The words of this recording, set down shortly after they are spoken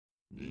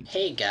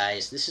Hey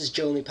guys, this is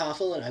Joey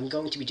Poffel, and I'm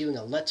going to be doing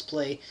a Let's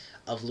Play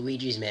of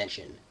Luigi's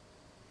Mansion.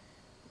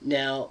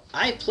 Now,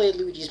 I played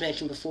Luigi's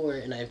Mansion before,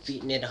 and I've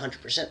beaten it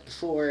 100%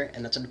 before,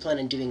 and that's what I plan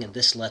on doing in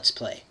this Let's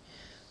Play.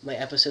 My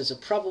episodes will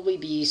probably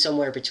be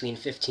somewhere between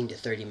 15 to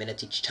 30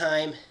 minutes each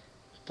time,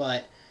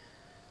 but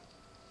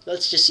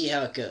let's just see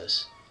how it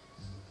goes.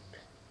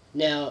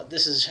 Now,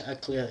 this is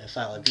clearly a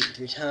file I've beaten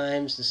 3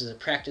 times, this is a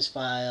practice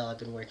file, I've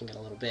been working on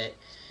a little bit,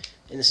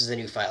 and this is the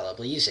new file I'll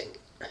be using.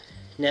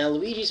 Now,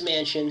 Luigi's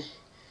Mansion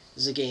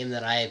is a game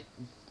that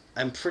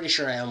I'm pretty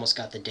sure I almost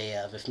got the day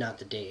of, if not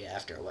the day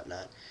after or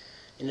whatnot.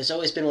 And it's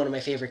always been one of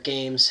my favorite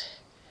games,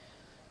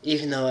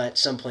 even though at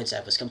some points I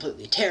was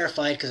completely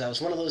terrified because I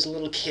was one of those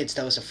little kids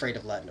that was afraid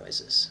of loud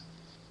noises.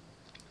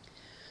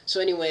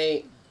 So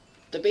anyway,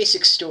 the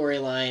basic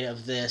storyline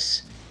of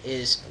this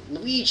is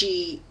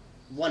Luigi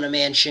won a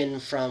mansion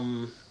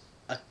from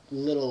a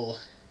little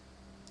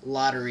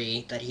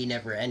lottery that he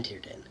never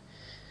entered in.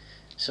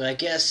 So I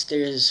guess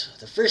there's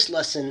the first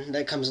lesson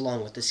that comes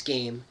along with this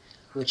game,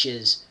 which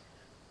is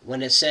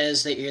when it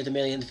says that you're the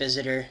millionth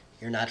visitor,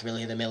 you're not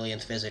really the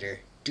millionth visitor.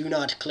 Do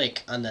not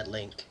click on that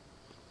link.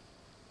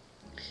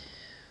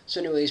 So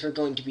anyways, we're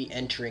going to be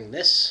entering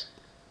this.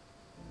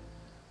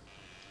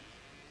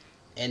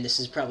 And this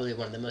is probably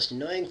one of the most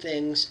annoying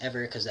things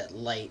ever because that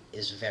light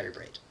is very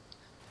bright.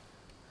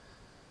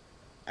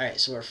 Alright,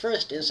 so we're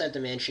first inside the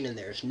mansion and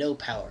there's no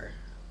power.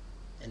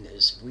 And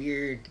there's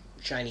weird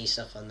shiny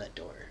stuff on that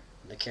door.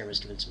 The camera's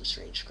doing some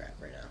strange crap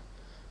right now.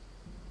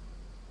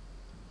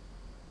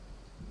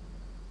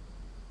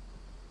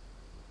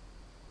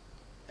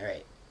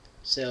 Alright,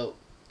 so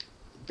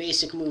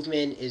basic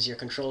movement is your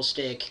control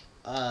stick.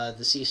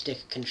 The C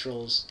stick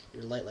controls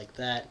your light like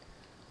that.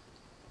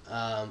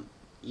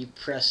 You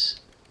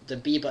press the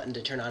B button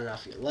to turn on and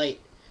off your light.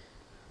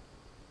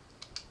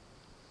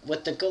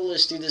 What the goal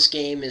is through this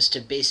game is to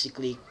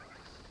basically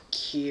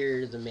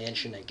cure the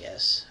mansion, I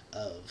guess,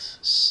 of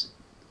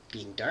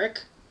being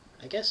dark,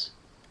 I guess.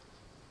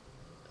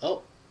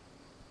 Oh,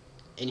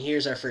 and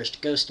here's our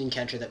first ghost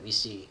encounter that we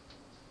see.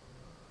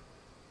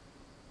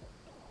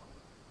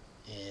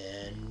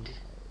 And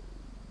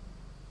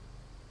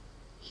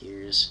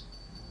here's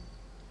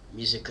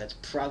music that's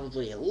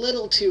probably a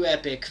little too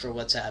epic for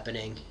what's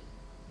happening.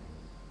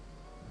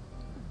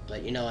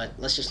 But you know what,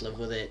 let's just live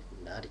with it,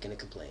 not gonna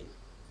complain.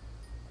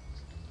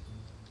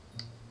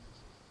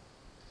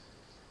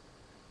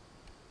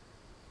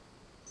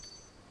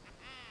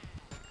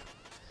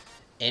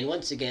 And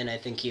once again, I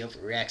think he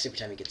overreacts every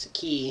time he gets a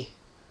key.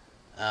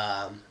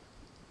 I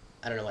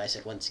don't know why I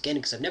said once again,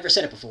 because I've never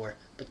said it before,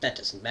 but that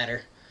doesn't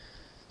matter.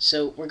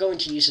 So we're going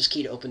to use this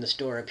key to open this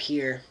door up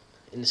here,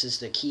 and this is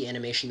the key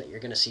animation that you're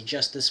going to see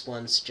just this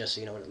once, just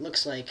so you know what it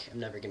looks like. I'm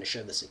never going to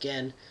show this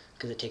again,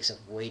 because it takes up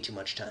way too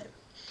much time.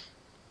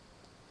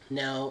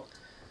 Now,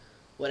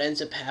 what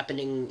ends up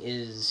happening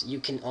is you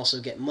can also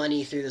get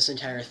money through this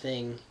entire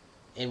thing,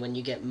 and when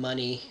you get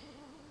money,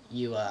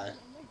 you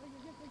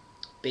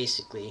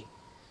basically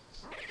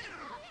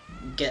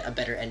get a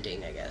better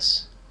ending, I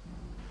guess.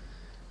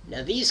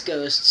 Now these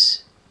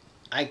ghosts,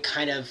 I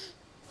kind of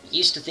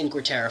used to think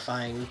were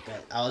terrifying,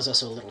 but I was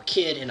also a little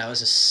kid, and I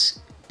was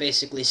just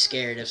basically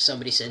scared if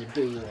somebody said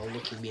boo while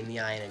looking me in the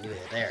eye and I knew they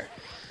were there.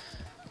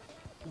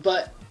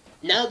 But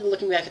now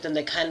looking back at them,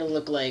 they kind of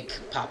look like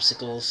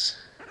popsicles,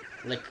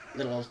 like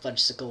little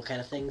fudgesicle kind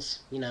of things,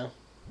 you know,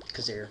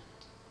 because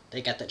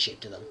they got that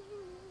shape to them.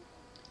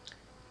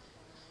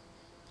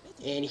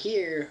 And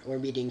here we're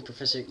meeting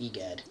Professor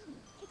Egad.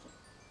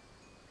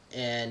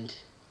 And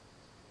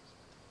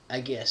I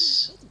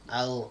guess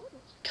I'll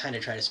kind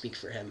of try to speak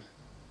for him.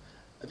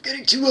 I'm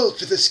getting too old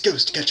for this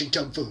ghost-catching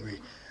tomfoolery.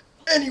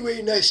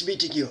 Anyway, nice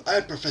meeting you.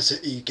 I'm Professor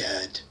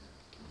Egad.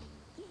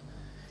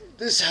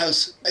 This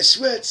house, I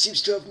swear it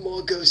seems to have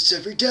more ghosts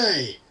every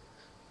day.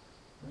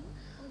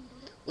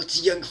 What's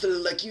a young fellow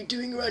like you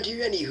doing around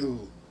here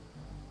anywho?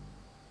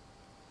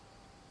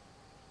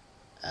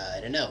 I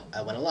don't know.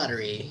 I won a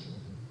lottery.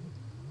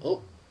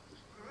 Oh.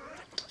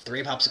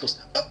 3 popsicles.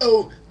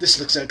 Uh-oh, this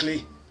looks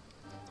ugly.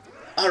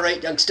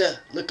 Alright, youngster,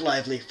 look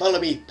lively.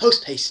 Follow me,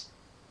 post-haste.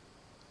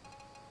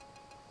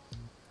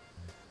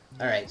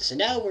 Alright, so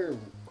now we're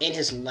in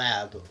his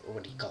lab, or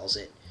what he calls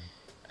it.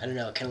 I don't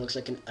know, it kind of looks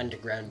like an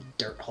underground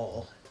dirt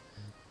hole.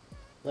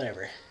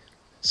 Whatever.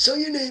 So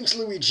your name's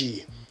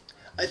Luigi.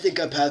 I think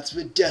our paths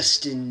were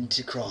destined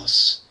to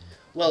cross.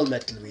 Well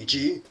met,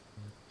 Luigi.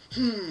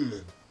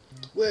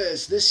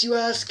 Where's this, you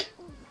ask?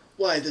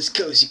 Why, this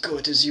cozy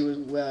quarters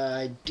where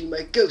I do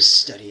my ghost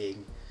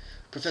studying.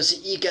 Professor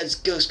Egad's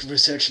Ghost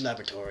Research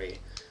Laboratory.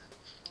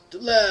 The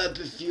lab,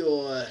 if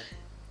you're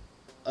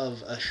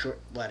Of a short...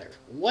 whatever.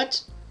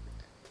 What?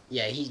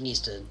 Yeah, he needs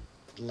to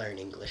learn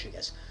English, I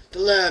guess. The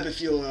lab,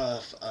 if you're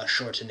of a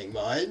shortening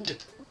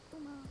mind.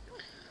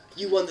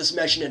 You won this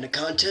mansion in a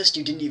contest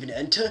you didn't even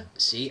enter?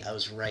 See, I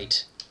was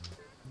right.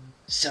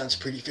 Sounds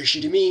pretty fishy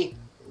to me.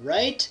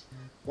 Right?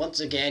 Once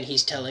again,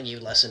 he's telling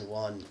you lesson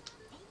 1.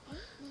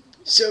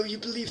 So you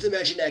believe the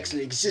mansion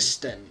actually exists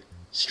then?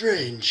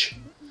 Strange.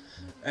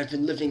 I've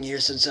been living here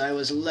since I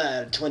was a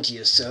lad, 20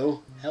 or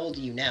so, How old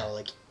are you now?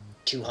 Like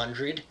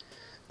 200?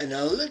 And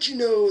I'll let you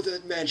know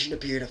that mansion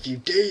appeared a few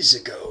days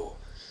ago.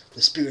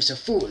 The spirits have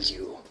fooled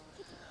you.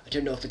 I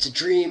don't know if it's a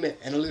dream, an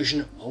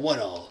illusion, or what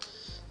all.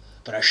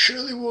 But I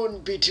surely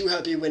wouldn't be too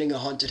happy winning a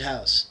haunted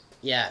house.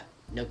 Yeah,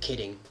 no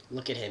kidding.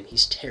 Look at him.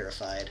 He's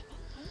terrified.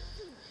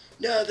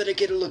 Now that I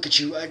get a look at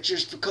you, I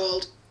just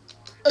recalled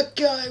a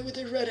guy with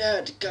a red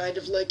hat, kind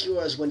of like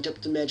yours, went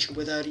up the mansion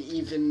without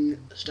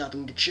even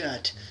stopping to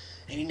chat,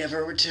 and he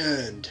never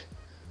returned.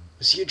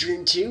 Was he a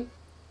dream too?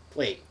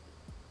 Wait,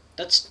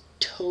 that's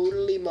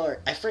totally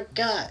I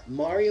forgot.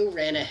 Mario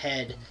ran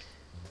ahead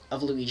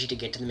of Luigi to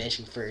get to the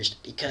mansion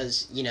first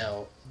because, you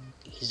know,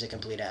 he's a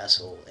complete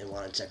asshole and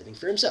wants everything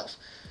for himself.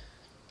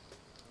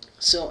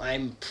 So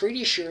I'm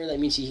pretty sure that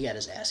means he got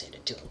his ass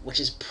handed to him, which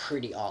is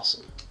pretty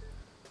awesome.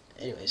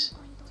 Anyways.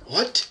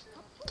 What?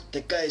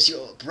 That guy's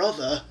your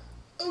brother?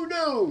 Oh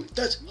no,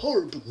 that's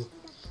horrible.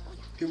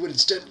 He wouldn't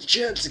stand a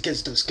chance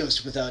against those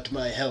ghosts without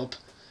my help.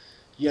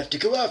 You have to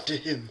go after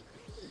him.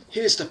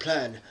 Here's the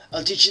plan.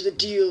 I'll teach you the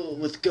deal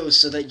with ghosts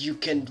so that you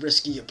can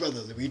rescue your brother,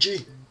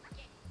 Luigi.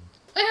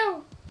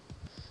 Ow!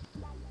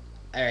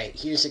 Alright,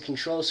 here's the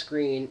control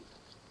screen.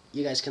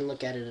 You guys can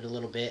look at it a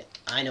little bit.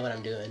 I know what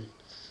I'm doing.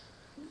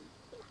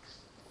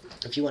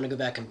 If you want to go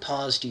back and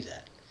pause, do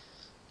that.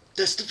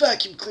 That's the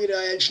vacuum cleaner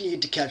I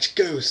engineered to catch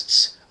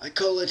ghosts. I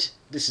call it,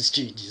 this is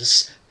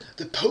genius,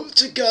 the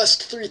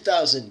Poltergust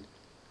 3000.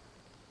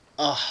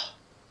 Ah,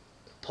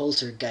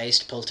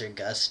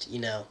 poltergust, you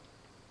know.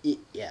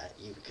 Yeah,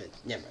 you could.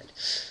 Never mind.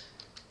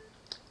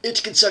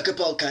 It can suck up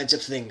all kinds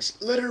of things.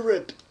 Let her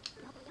rip.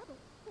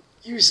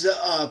 Use the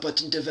R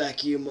button to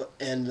vacuum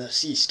and the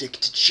C stick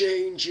to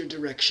change your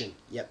direction.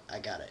 Yep, I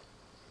got it.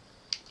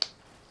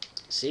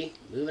 See?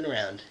 Moving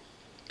around.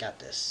 Got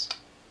this.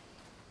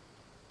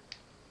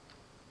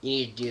 You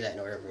need to do that in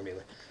order for me.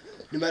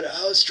 No matter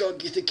how strong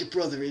you think your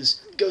brother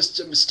is,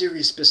 ghosts are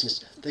mysterious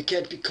business. They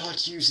can't be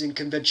caught using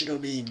conventional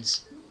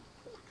means.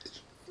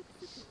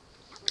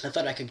 I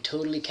thought I could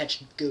totally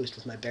catch a ghost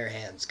with my bare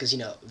hands, because, you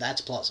know,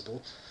 that's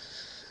plausible.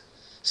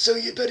 So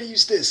you'd better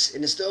use this,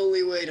 and it's the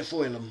only way to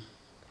foil them.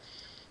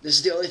 This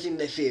is the only thing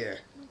they fear,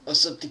 or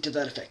something to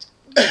that effect.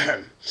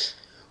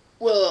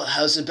 Well,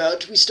 how's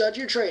about we start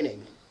your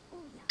training?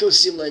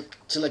 Ghosts seem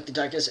to like the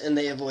darkness, and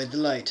they avoid the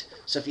light.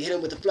 So if you hit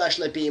them with a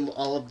flashlight beam,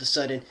 all of a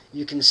sudden,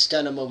 you can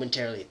stun them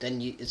momentarily. Then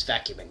it's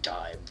vacuuming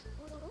time.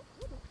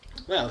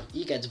 Wow,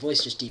 Egad's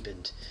voice just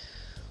deepened.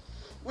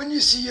 When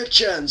you see your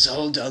chance,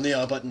 hold down the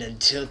R button and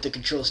tilt the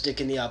control stick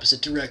in the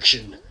opposite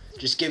direction.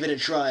 Just give it a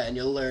try and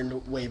you'll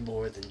learn way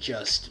more than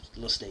just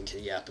listening to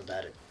yap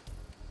about it.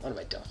 What am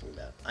I talking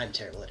about? I'm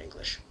terrible at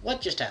English.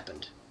 What just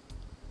happened?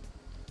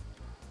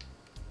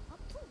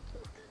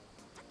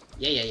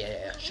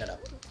 Yeah. Shut up.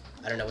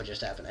 I don't know what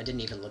just happened. I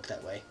didn't even look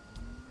that way.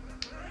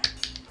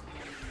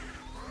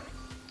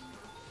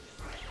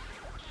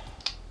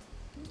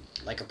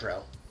 Like a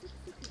pro.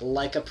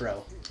 Like a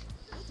pro.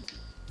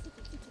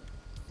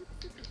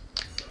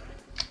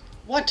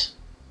 What?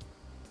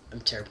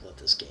 I'm terrible at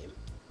this game.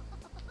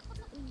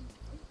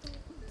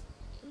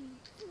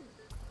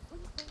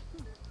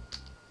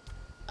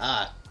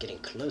 Ah, getting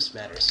close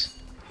matters.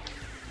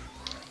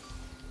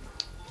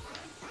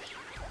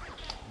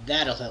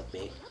 That'll help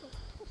me.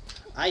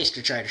 I used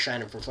to try to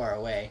shine him from far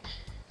away.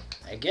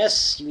 I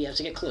guess you have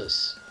to get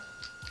close.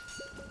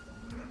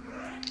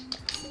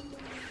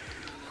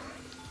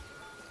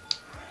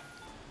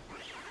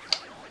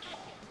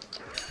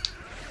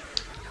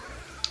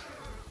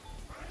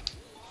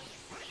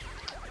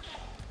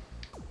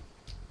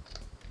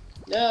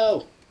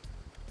 No!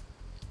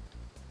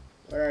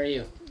 Where are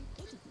you?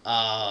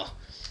 Ah,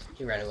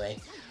 he ran away.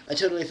 I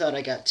totally thought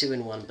I got 2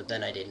 in 1, but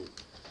then I didn't.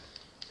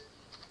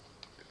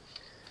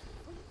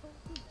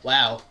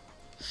 Wow.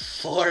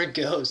 4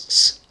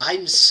 ghosts.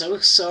 I'm so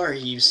sorry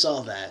you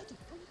saw that.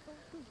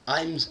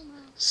 I'm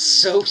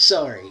so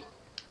sorry.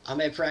 On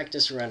my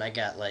practice run, I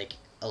got like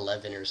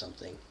 11 or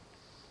something.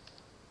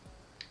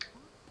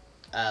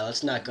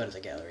 Let's not go to the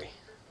gallery.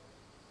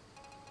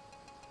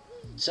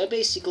 So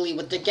basically,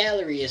 what the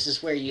gallery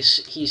is where he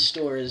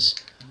stores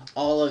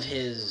all of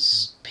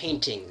his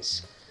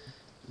paintings.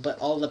 But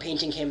all the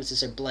painting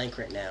canvases are blank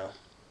right now.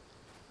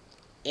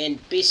 And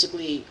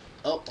basically...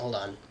 Oh, hold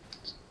on.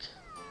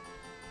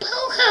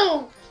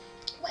 Boo-hoo!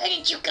 Where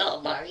did you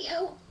go,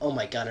 Mario? Oh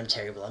my god, I'm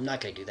terrible. I'm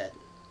not gonna do that.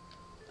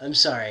 I'm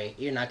sorry.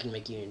 You're not gonna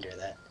make you endure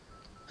that.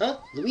 Huh?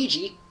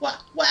 Luigi?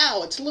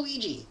 Wow, it's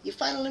Luigi! You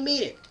finally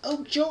made it!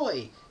 Oh,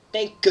 joy!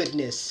 Thank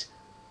goodness!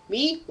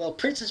 Me? Well,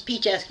 Princess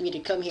Peach asked me to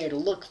come here to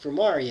look for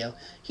Mario.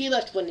 He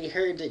left when he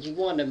heard that you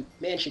wanted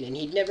a mansion and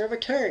he'd never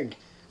returned.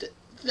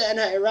 Then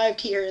I arrived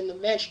here and the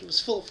mansion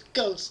was full of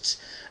ghosts.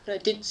 And I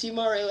didn't see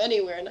Mario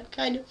anywhere and I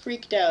kind of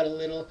freaked out a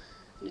little.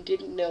 And I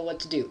didn't know what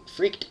to do.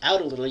 Freaked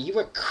out a little? You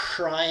were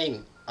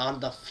crying on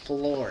the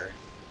floor.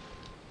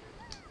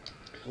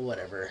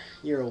 Whatever.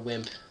 You're a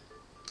wimp.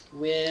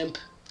 Wimp.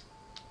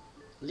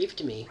 Leave it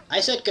to me.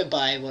 I said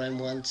goodbye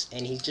once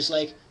and he's just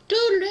like,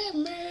 don't let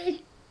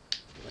me.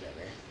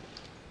 Whatever.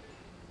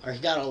 Or he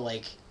got all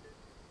like...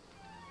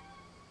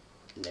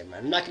 Never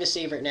mind. I'm not going to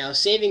save right now.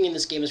 Saving in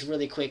this game is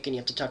really quick, and you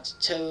have to talk to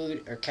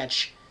Toad or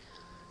catch...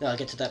 No, I'll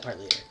get to that part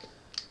later.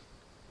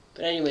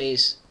 But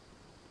anyways,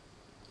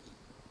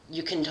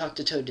 you can talk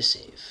to Toad to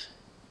save.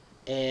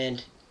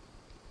 And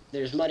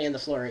there's money on the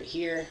floor right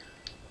here.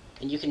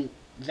 And you can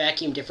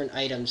vacuum different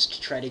items to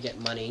try to get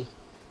money.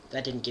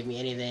 That didn't give me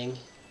anything.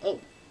 Oh,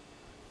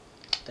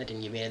 that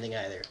didn't give me anything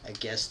either. I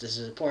guess this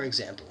is a poor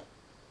example.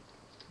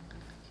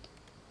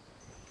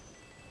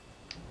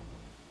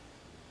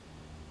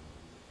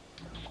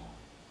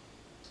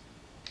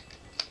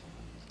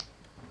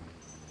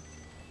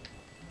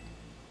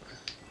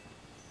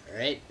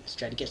 Alright, let's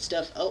try to get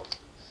stuff. Oh!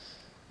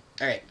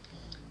 Alright.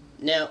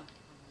 Now,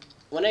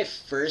 when I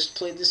first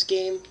played this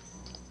game,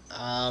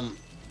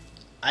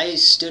 I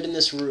stood in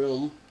this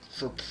room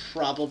for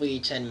probably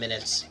 10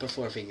 minutes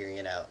before figuring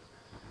it out.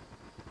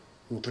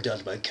 Who put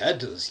out my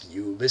candles,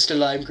 you, Mr.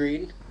 Lime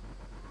Green?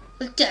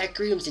 The dark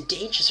rooms are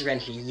dangerous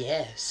around here,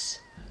 yes.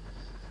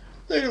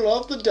 They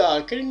love the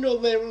dark. I didn't know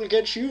they will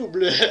get you,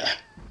 blah.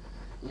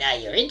 Now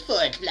you're in for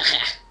it, blah.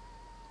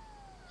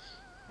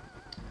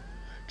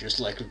 Just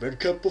like the red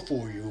cup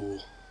before you.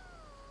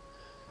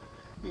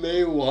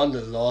 May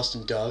wander lost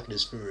in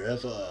darkness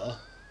forever.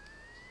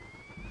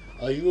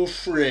 Are you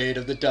afraid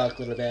of the dark,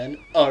 little man?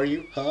 Are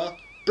you, huh?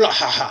 Blah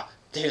ha ha!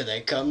 There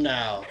they come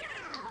now.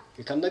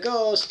 Here come the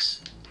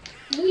ghosts.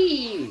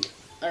 Whee!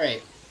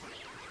 Alright.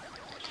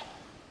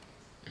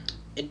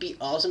 It'd be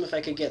awesome if I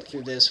could get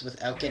through this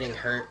without getting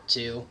hurt,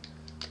 too.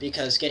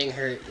 Because getting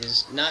hurt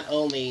is not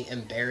only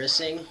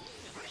embarrassing,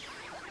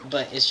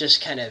 but it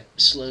just kind of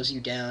slows you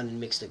down and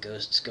makes the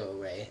ghosts go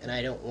away. And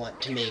I don't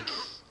want to make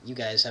you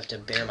guys have to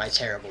bear my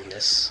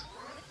terribleness.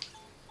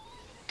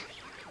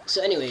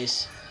 So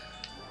anyways,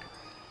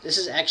 this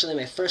is actually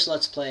my first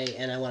Let's Play,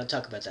 and I want to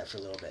talk about that for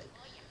a little bit.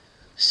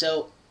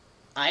 So,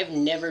 I've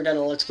never done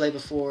a Let's Play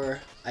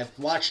before. I've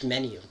watched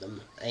many of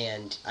them,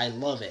 and I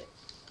love it.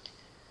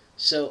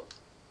 So,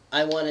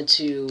 I wanted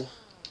to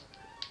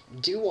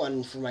do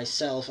one for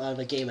myself out of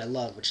a game I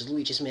love, which is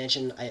Luigi's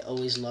Mansion. I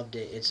always loved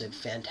it. It's a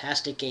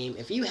fantastic game.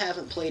 If you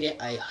haven't played it,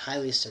 I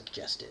highly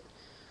suggest it.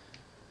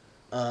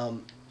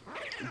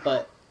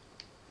 But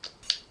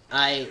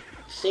I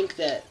think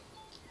that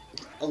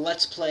a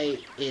Let's Play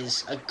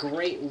is a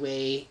great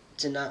way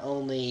to not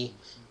only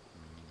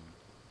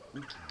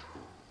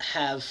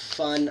have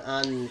fun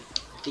on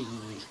the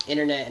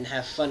internet and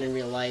have fun in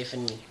real life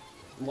and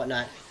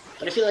whatnot,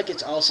 but I feel like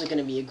it's also going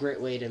to be a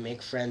great way to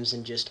make friends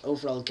and just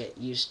overall get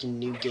used to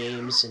new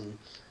games and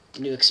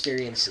new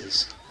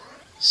experiences.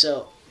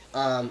 So,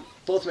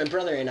 both my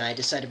brother and I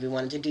decided we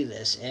wanted to do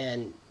this,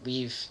 and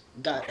we've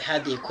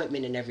had the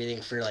equipment and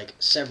everything for like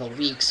several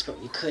weeks, but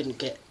we couldn't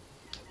get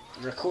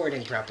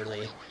recording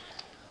properly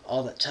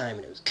all that time,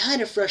 and it was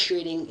kind of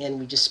frustrating, and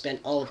we just spent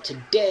all of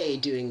today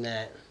doing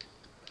that.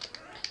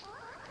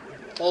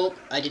 Oh,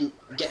 I didn't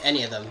get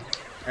any of them.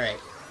 Alright.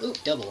 Ooh,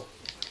 double.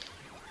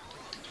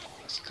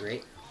 That's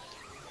great.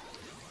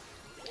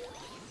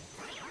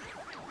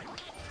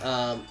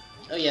 Oh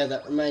yeah,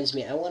 that reminds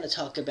me, I want to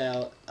talk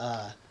about,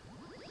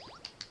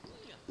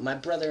 my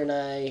brother and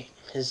I,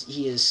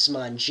 he is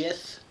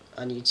Smonjith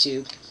on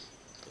YouTube,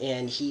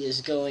 and he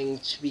is going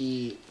to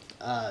be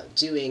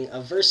doing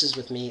a versus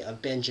with me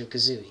of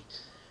Banjo-Kazooie,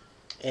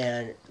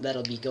 and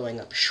that'll be going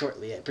up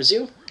shortly, I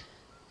presume.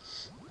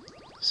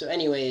 So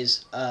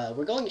anyways,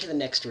 we're going to the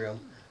next room.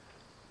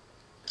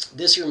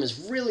 This room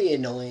is really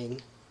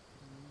annoying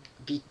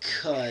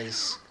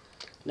because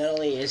not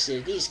only is there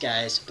these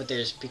guys, but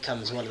there's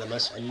becomes one of the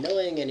most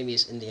annoying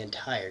enemies in the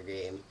entire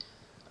game.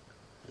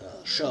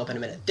 I'll show up in a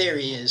minute. There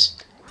he is.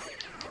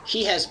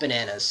 He has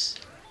bananas.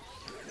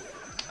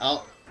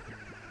 Oh.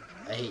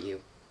 I hate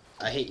you.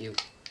 I hate you.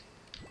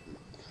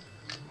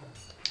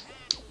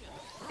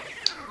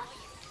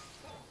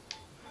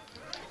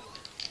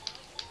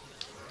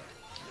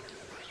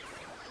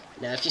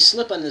 Now, if you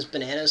slip on those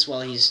bananas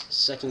while he's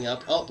sucking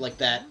up, oh, like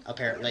that,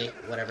 apparently,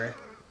 whatever.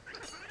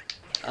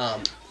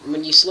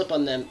 When you slip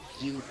on them,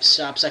 you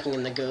stop sucking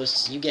in the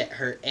ghosts, you get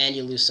hurt, and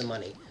you lose some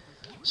money.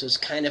 So it's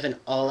kind of an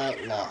all-out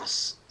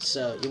loss.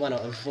 So you want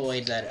to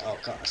avoid that at all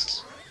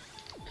costs.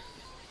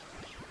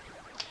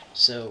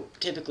 So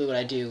typically what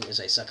I do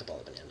is I suck up all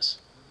the bananas.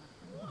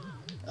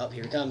 Oh,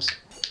 here he comes.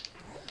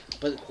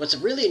 But what's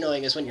really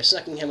annoying is when you're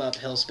sucking him up,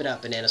 he'll spit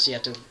out bananas, so you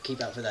have to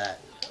keep out for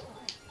that.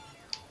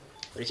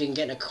 But if you can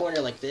get in a corner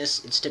like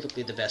this, it's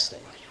typically the best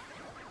thing.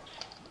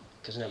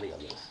 Because nobody will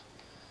move.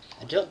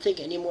 I don't think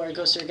any more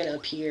ghosts are going to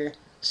appear.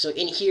 So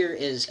in here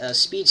is a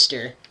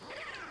speedster,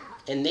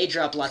 and they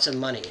drop lots of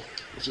money,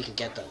 if you can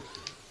get them.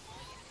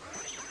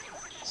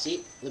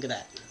 See? Look at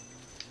that.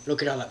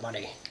 Look at all that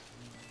money.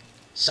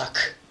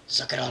 Suck.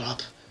 Suck it all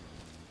up.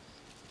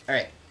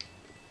 Alright.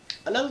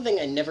 Another thing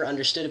I never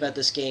understood about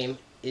this game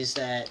is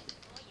that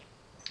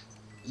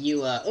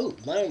you, oh,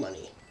 my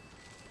money.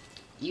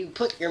 You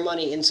put your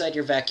money inside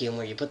your vacuum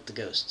where you put the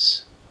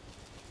ghosts.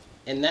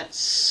 And that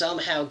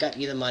somehow got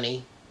you the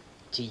money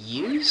to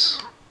use?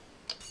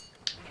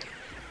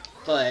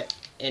 But,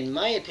 in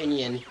my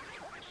opinion,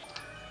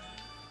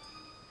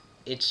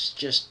 It's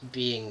just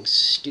being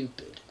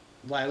stupid.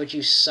 Why would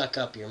you suck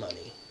up your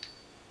money?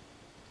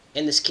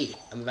 And this key.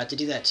 I'm about to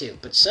do that too.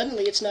 But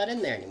suddenly it's not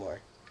in there anymore.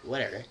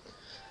 Whatever.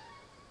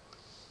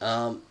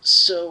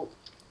 So,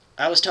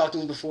 I was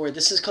talking before,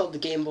 this is called the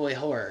Game Boy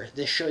Horror.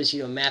 This shows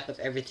you a map of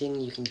everything.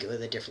 You can go to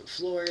the different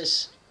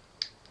floors.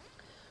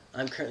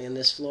 I'm currently on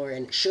this floor,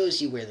 and it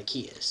shows you where the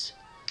key is.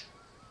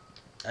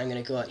 I'm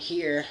going to go out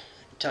here,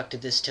 talk to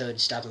this toad,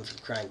 stop him from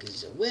crying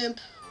because he's a wimp.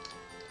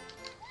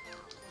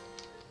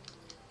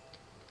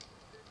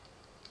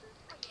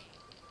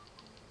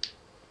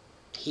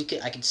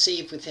 I could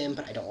save with him,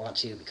 but I don't want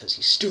to because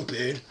he's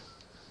stupid.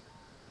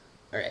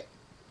 Alright.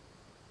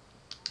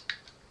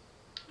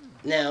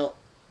 Now,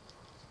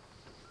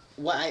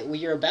 what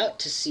you're about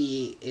to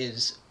see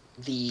is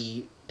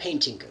the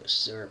painting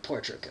ghosts, or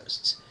portrait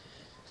ghosts.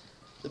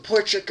 The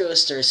portrait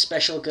ghosts are a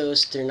special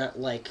ghost. They're not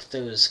like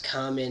those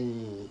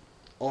common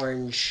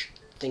orange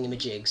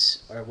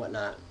thingamajigs or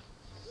whatnot.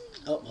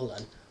 Oh, hold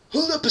on.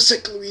 Hold up a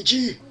sec,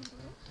 Luigi.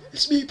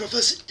 It's me,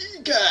 Professor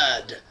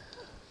Egad.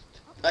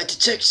 I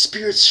detect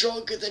spirits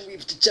stronger than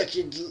we've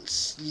detected.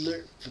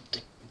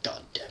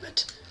 God damn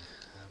it.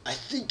 I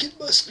think it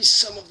must be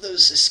some of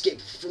those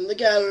escaped from the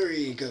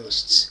gallery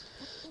ghosts.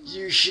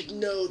 You should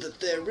know that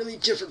they're really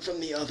different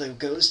from the other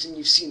ghosts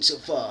you've seen so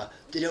far.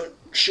 They don't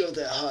show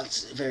their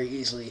hearts very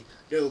easily.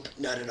 Nope,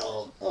 not at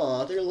all.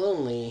 Aw, they're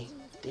lonely.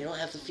 They don't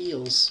have the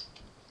feels.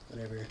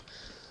 Whatever.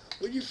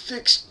 When you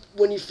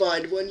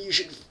find one, you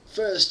should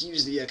first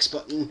use the X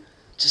button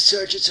to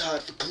search its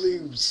heart for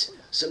clues.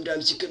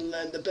 Sometimes you can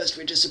learn the best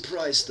way to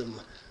surprise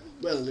them.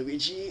 Well,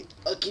 Luigi,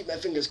 I'll keep my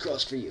fingers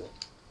crossed for you.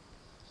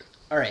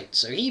 Alright,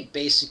 so he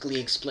basically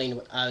explained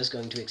what I was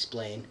going to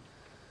explain.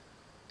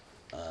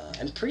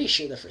 I'm pretty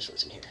sure the first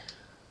one's in here.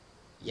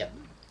 Yep.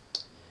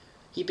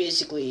 He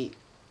basically...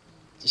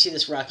 You see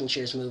this rocking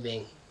chair's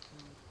moving?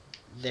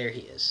 There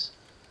he is.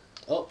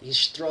 Oh,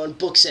 he's throwing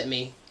books at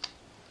me.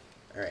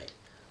 Alright.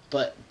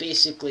 But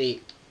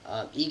basically,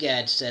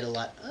 Egad said a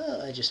lot...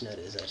 Oh, I just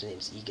noticed that his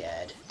name's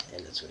Egad,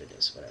 and that's what it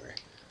is,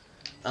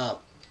 whatever.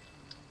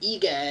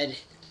 Egad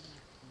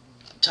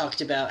talked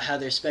about how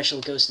their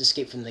special ghost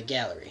escaped from the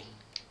gallery.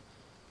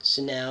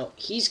 So now,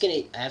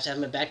 I have to have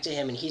my back to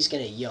him, and he's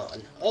gonna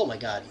yawn. Oh my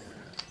god.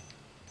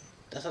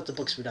 I thought the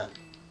books were done.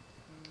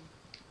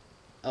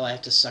 Oh, I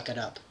have to suck it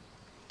up.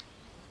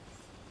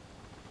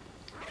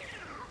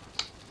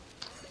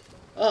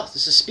 Oh,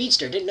 this is a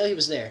speedster. Didn't know he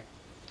was there.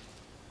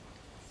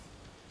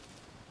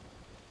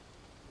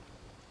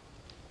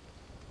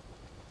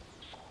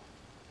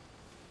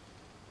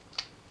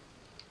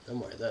 No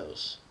more of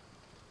those.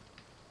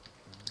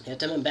 I have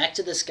to have him back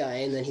to this guy,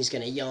 and then he's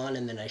gonna yawn,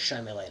 and then I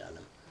shine my light on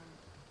him.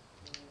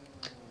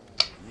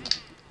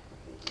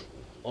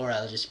 Or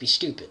I'll just be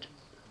stupid.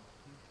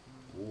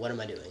 What am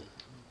I doing?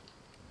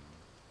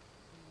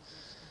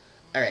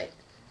 Alright.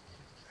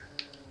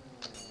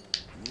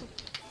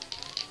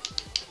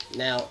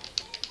 Now,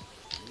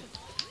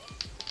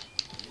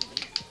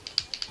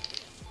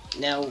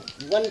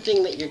 one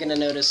thing that you're going to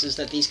notice is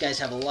that these guys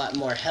have a lot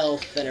more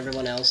health than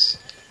everyone else,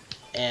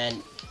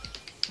 and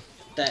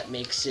that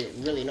makes it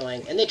really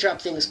annoying. And they drop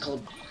things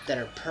that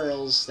are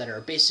pearls, that are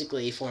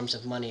basically forms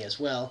of money as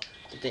well,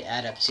 that they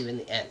add up to in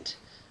the end.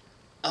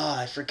 Oh,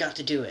 I forgot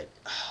to do it.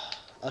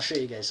 I'll show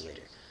you guys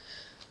later.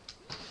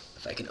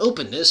 If I can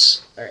open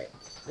this. Alright,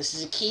 this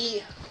is a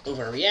key.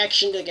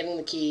 Overreaction to getting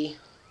the key.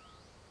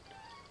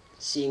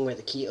 Seeing where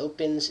the key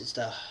opens. It's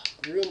the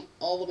room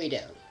all the way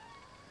down.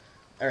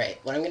 Alright,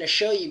 what I'm going to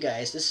show you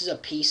guys, this is a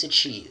piece of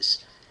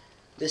cheese.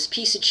 This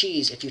piece of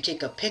cheese, if you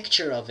take a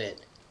picture of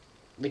it,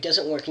 it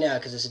doesn't work now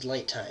because it's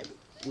light time.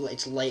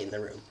 It's light in the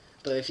room.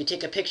 But if you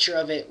take a picture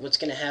of it, what's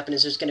going to happen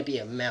is there's going to be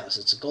a mouse.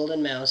 It's a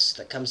golden mouse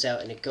that comes out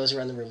and it goes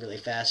around the room really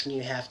fast and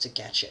you have to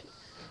catch it.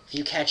 If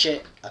you catch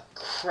it, a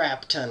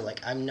crap ton,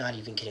 like I'm not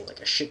even kidding, like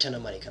a shit ton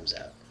of money comes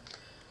out.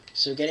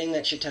 So getting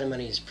that shit ton of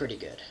money is pretty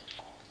good.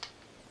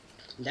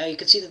 Now you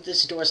can see that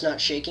this door's not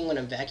shaking when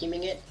I'm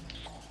vacuuming it.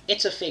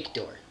 It's a fake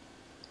door.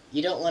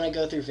 You don't want to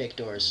go through fake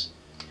doors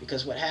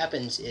because what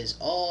happens is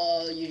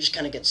you just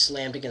kind of get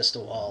slammed against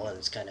the wall and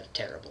it's kind of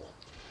terrible.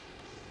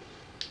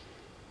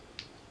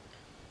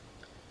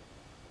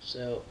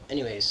 So,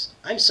 anyways,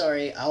 I'm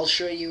sorry, I'll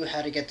show you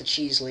how to get the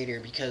cheese later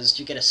because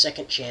you get a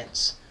second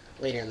chance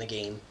later in the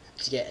game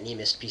to get any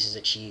missed pieces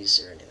of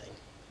cheese or anything.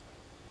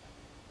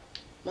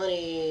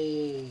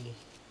 Money!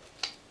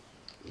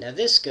 Now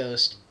this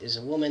ghost is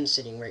a woman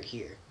sitting right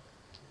here.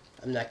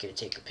 I'm not going to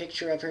take a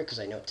picture of her because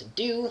I know what to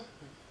do.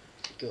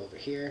 Go over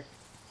here.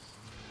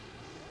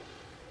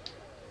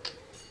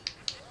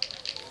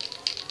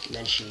 And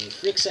then she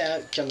freaks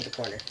out, jump in the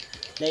corner.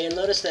 Now you'll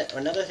notice that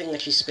another thing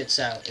that she spits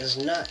out is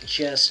not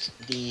just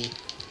the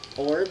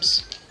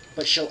orbs,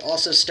 but she'll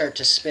also start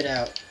to spit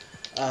out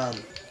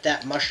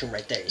that mushroom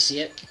right there. You see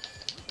it?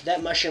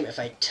 That mushroom, if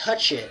I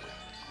touch it,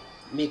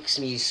 makes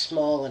me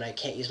small and I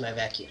can't use my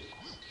vacuum.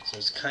 So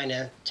it's kind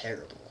of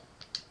terrible.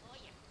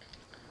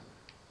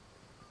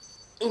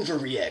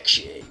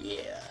 Overreaction,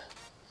 yeah.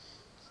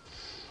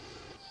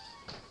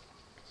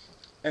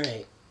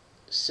 Alright,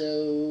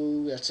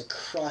 So that's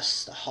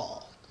across the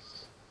hall.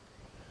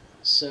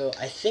 So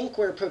I think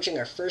we're approaching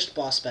our first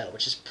boss battle,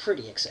 which is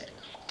pretty exciting.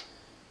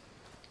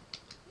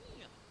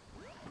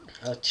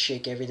 I like to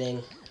shake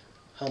everything,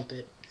 hump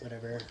it,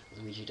 whatever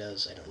Luigi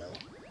does, I don't know.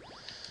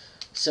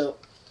 So,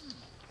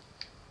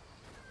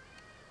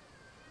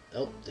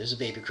 oh, there's a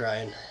baby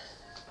crying.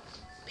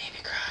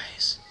 Baby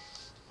cries.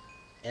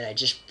 And I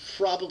just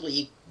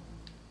probably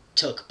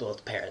took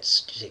both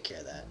parents to take care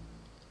of that.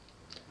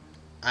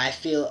 I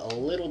feel a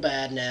little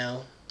bad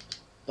now,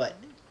 but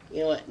you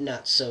know what,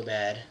 not so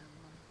bad.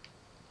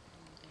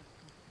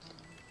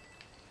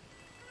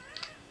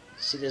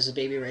 See, there's a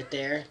baby right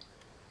there.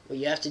 What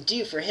you have to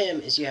do for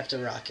him is you have to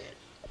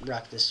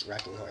rock this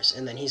rocking horse.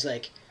 And then he's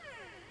like,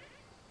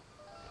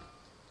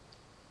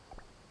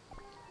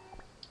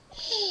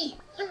 hey,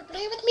 wanna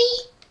play with me?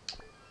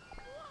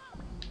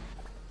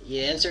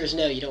 The answer is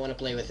no, you don't want to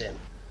play with him.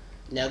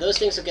 Now those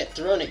things will get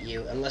thrown at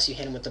you unless you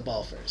hit him with the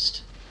ball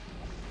first.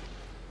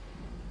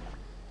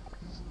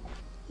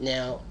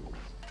 Now,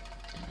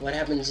 what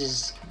happens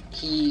is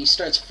he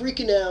starts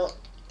freaking out,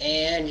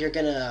 and you're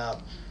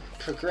gonna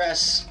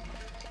progress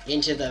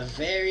into the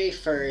very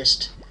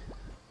first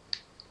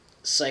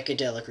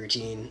psychedelic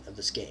routine of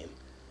this game.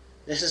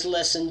 This is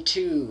lesson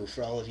 2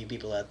 for all of you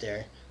people out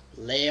there.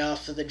 Lay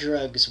off of the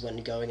drugs when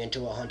going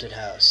into a haunted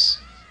house.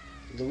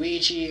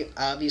 Luigi,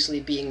 obviously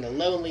being the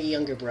lonely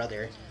younger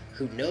brother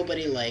who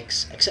nobody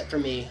likes, except for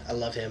me, I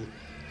love him,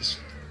 is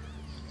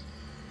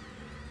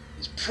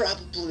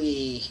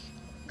probably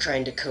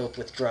trying to cope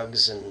with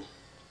drugs and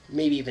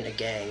maybe even a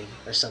gang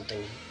or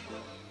something.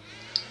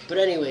 But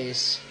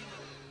anyways,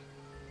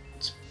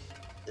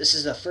 this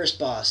is the first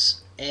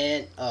boss,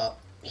 and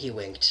he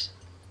winked.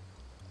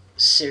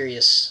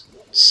 Seriousness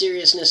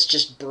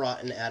just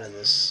brought out of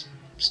this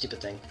stupid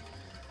thing.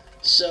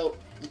 So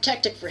the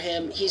tactic for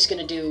him, he's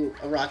gonna do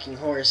a rocking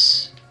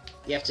horse.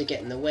 You have to get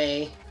in the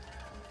way,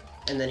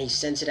 and then he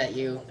sends it at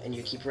you, and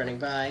you keep running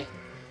by.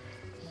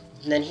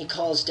 And then he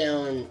calls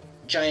down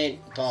giant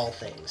ball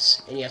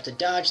things, and you have to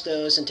dodge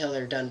those until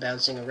they're done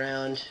bouncing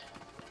around,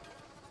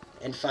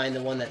 and find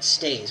the one that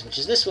stays, which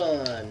is this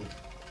one.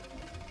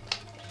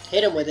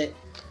 Hit him with it,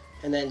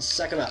 and then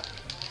suck him up.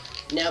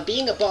 Now,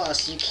 being a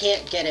boss, you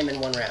can't get him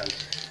in one round.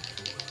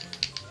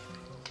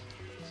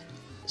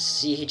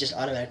 See, he just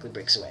automatically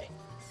breaks away.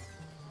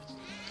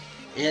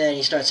 And then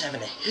he starts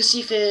having a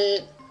hissy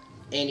fit,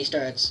 and he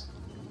starts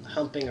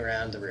humping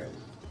around the room.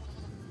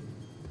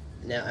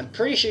 Now, I'm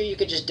pretty sure you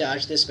could just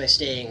dodge this by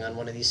staying on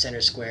one of these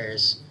center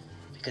squares,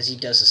 because he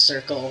does a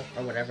circle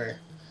or whatever.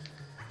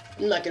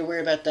 I'm not going to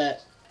worry about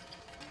that.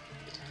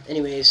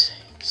 Anyways,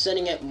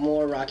 sending out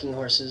more rocking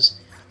horses.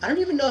 I don't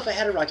even know if I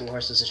had a rocking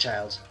horse as a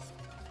child.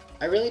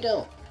 I really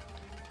don't.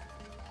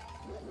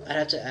 I'd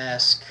have to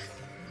ask,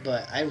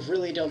 but I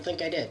really don't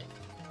think I did.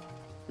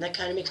 And that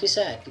kind of makes me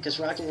sad, because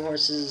rocking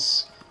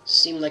horses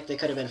seem like they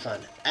could have been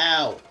fun.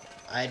 Ow!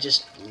 I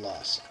just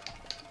lost.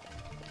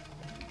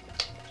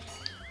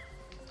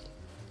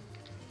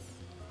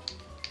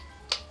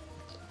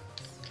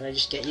 Can I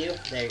just get you?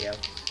 There you go.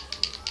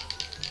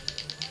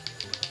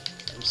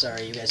 I'm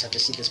sorry, you guys have to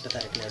see this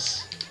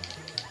patheticness.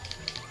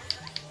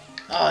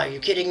 Oh, are you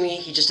kidding me?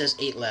 He just has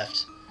 8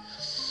 left.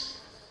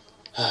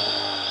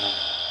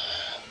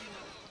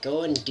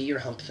 Go and do your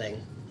hump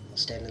thing. I'll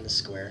stand in the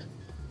square.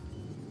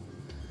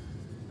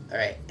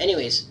 Alright,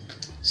 anyways.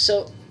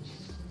 So,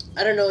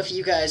 I don't know if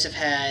you guys have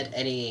had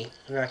any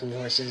rocking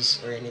horses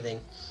or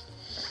anything.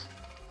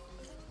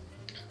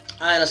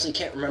 I honestly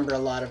can't remember a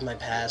lot of my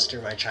past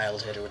or my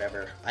childhood or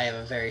whatever. I have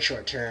a very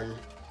short-term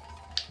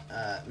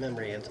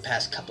memory of the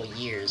past couple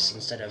years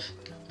instead of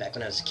back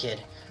when I was a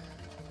kid.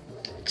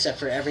 Except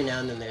for every now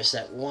and then there's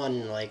that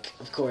one, like,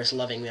 of course,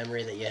 loving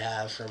memory that you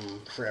have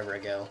from forever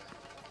ago.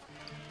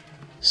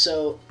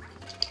 So,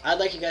 I'd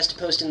like you guys to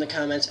post in the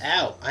comments.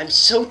 Ow! I'm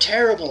so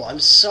terrible! I'm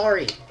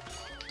sorry!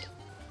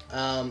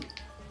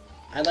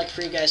 I'd like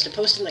for you guys to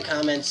post in the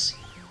comments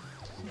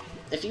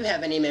if you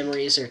have any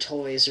memories or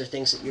toys or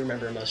things that you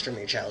remember most from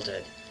your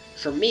childhood.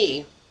 For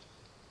me,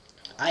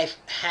 I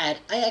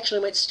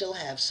actually might still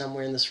have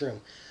somewhere in this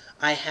room.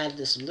 I had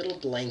this little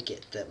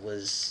blanket that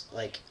was,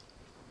 like,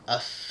 a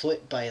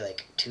foot by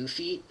like 2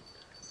 feet,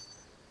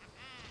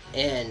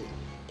 and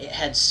it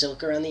had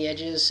silk around the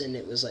edges, and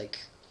it was like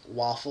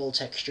waffle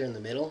texture in the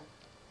middle.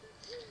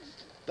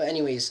 But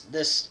anyways,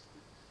 this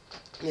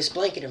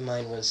blanket of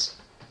mine was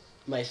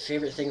my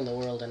favorite thing in the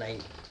world, and I'm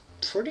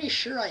pretty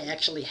sure I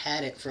actually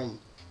had it from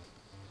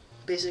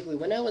basically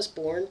when I was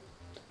born,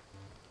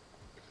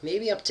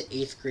 maybe up to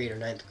 8th grade or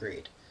 9th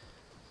grade.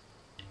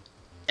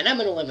 And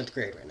I'm in 11th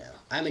grade right now.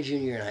 I'm a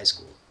junior in high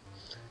school.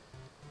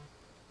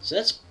 So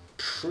that's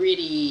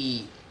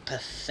pretty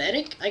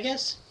pathetic, I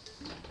guess.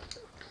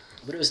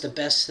 But it was the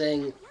best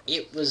thing.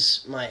 It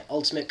was my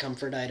ultimate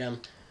comfort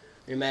item.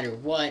 No matter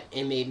what,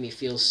 it made me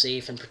feel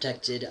safe and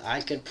protected.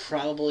 I could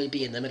probably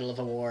be in the middle of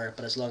a war,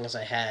 but as long as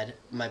I had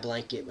my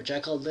blanket, which I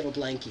called Little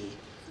Blankie.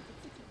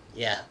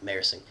 Yeah,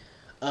 embarrassing.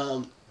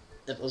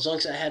 As long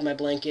as I had my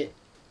blanket,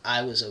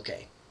 I was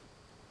okay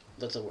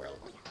with the world.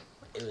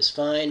 It was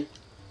fine.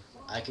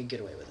 I could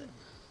get away with it.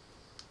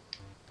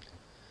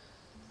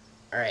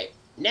 Alright,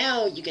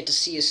 now you get to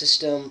see a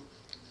system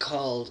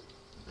called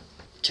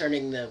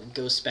turning the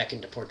ghosts back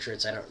into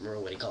portraits. I don't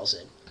remember what he calls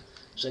it.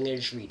 So I'm going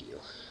to just read you.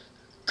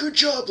 Good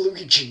job,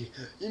 Luigi.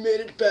 You made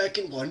it back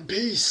in one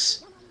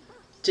piece.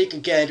 Take a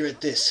gander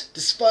at this.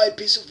 This fine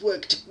piece of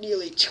work took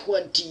nearly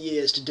 20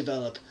 years to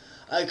develop.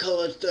 I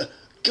call it the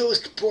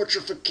Ghost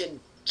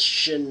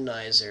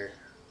Portrification-izer.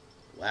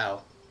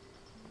 Wow.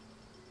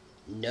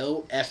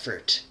 No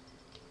effort.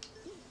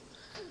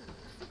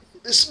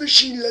 This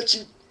machine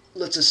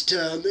lets us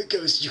turn the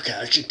ghosts you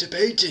catch into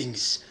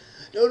paintings.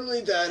 Not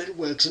only that, it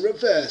works in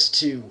reverse,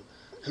 too.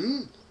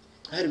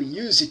 How do we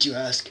use it, you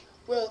ask?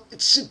 Well,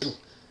 it's simple.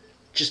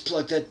 Just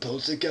plug that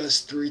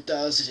Poltergeist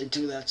 3000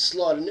 into that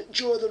slot and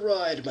enjoy the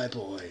ride, my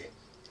boy.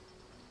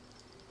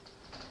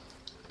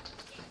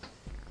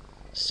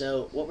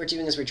 So what we're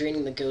doing is we're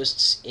draining the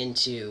ghosts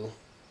into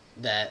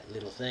that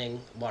little thing,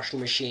 washing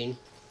machine.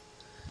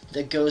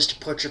 The Ghost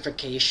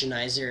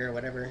Portrification-izer or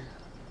whatever.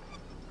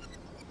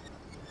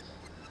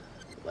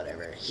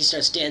 Whatever. He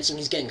starts dancing,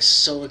 he's getting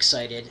so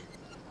excited.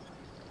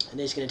 And then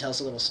he's going to tell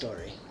us a little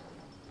story.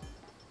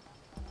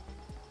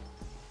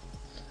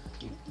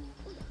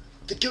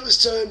 The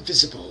ghosts are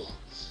invisible,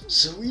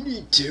 so we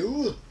need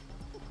to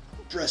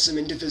press them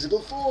into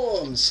visible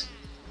forms.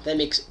 That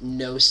makes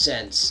no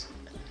sense.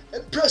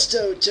 And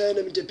presto, turn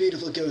them into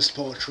beautiful ghost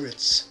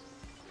portraits.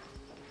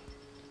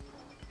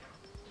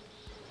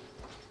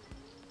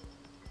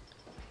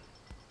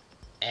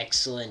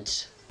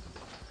 Excellent.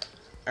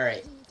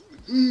 Alright.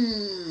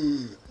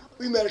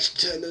 We managed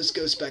to turn those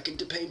ghosts back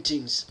into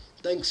paintings.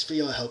 Thanks for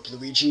your help,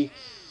 Luigi.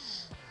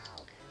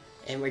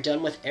 And we're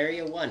done with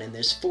Area 1, and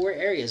there's 4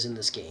 areas in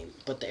this game,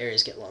 but the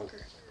areas get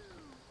longer.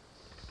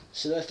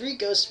 So the 3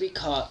 ghosts we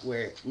caught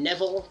were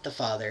Neville, the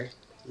father,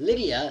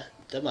 Lydia,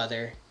 the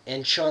mother,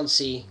 and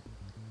Chauncey,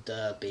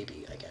 the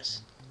baby, I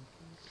guess.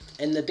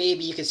 And the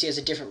baby you can see has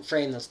a different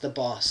frame. That's the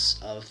boss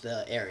of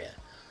the area.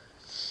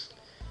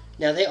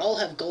 Now they all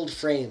have gold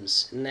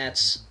frames, and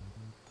that's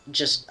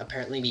just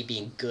apparently me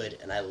being good,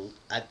 and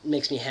it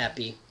makes me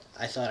happy.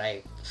 I thought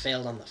I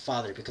failed on the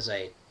father because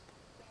I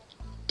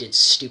did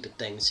stupid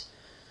things.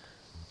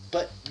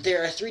 But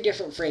there are 3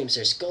 different frames.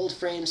 There's gold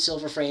frames,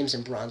 silver frames,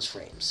 and bronze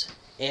frames.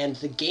 And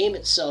the game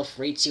itself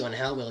rates you on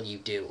how well you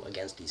do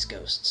against these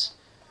ghosts.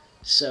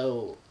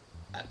 So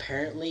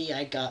apparently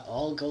I got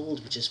all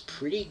gold, which is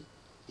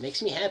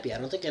makes me happy. I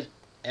don't think I've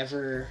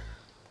ever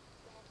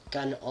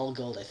gotten all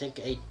gold. I think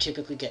I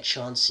typically get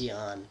Chauncey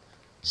on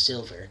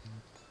silver.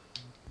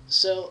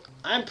 So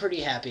I'm pretty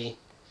happy,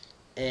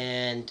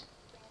 and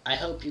I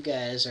hope you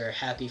guys are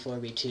happy for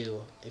me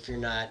too. If you're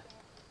not,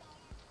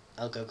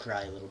 I'll go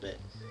cry a little bit,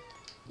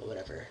 but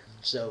whatever.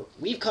 So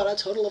we've caught a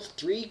total of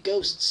 3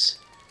 ghosts,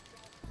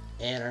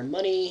 and our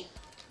money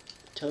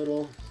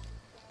total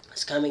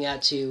is coming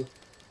out to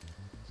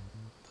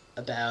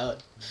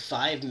about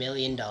 $5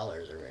 million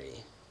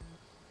already.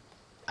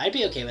 I'd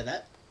be okay with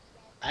that.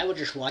 I would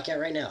just walk out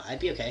right now. I'd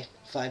be okay.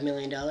 $5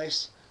 million,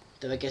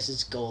 though I guess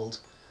it's gold,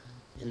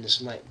 and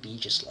this might be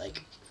just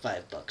like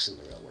 $5 in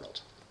the real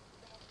world.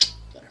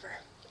 Whatever.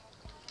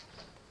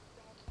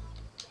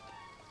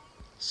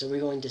 So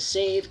we're going to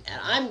save, and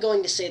I'm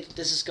going to say that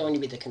this is going to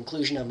be the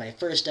conclusion of my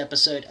first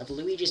episode of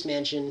Luigi's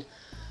Mansion,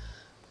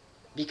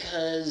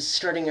 because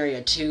starting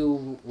Area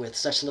 2 with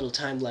such little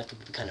time left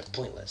would be kind of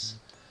pointless.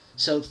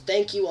 So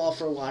thank you all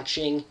for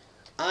watching.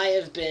 I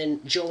have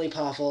been Jolie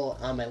Poffel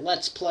on my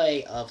Let's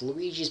Play of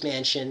Luigi's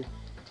Mansion,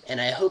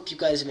 and I hope you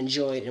guys have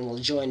enjoyed and will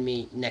join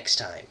me next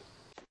time.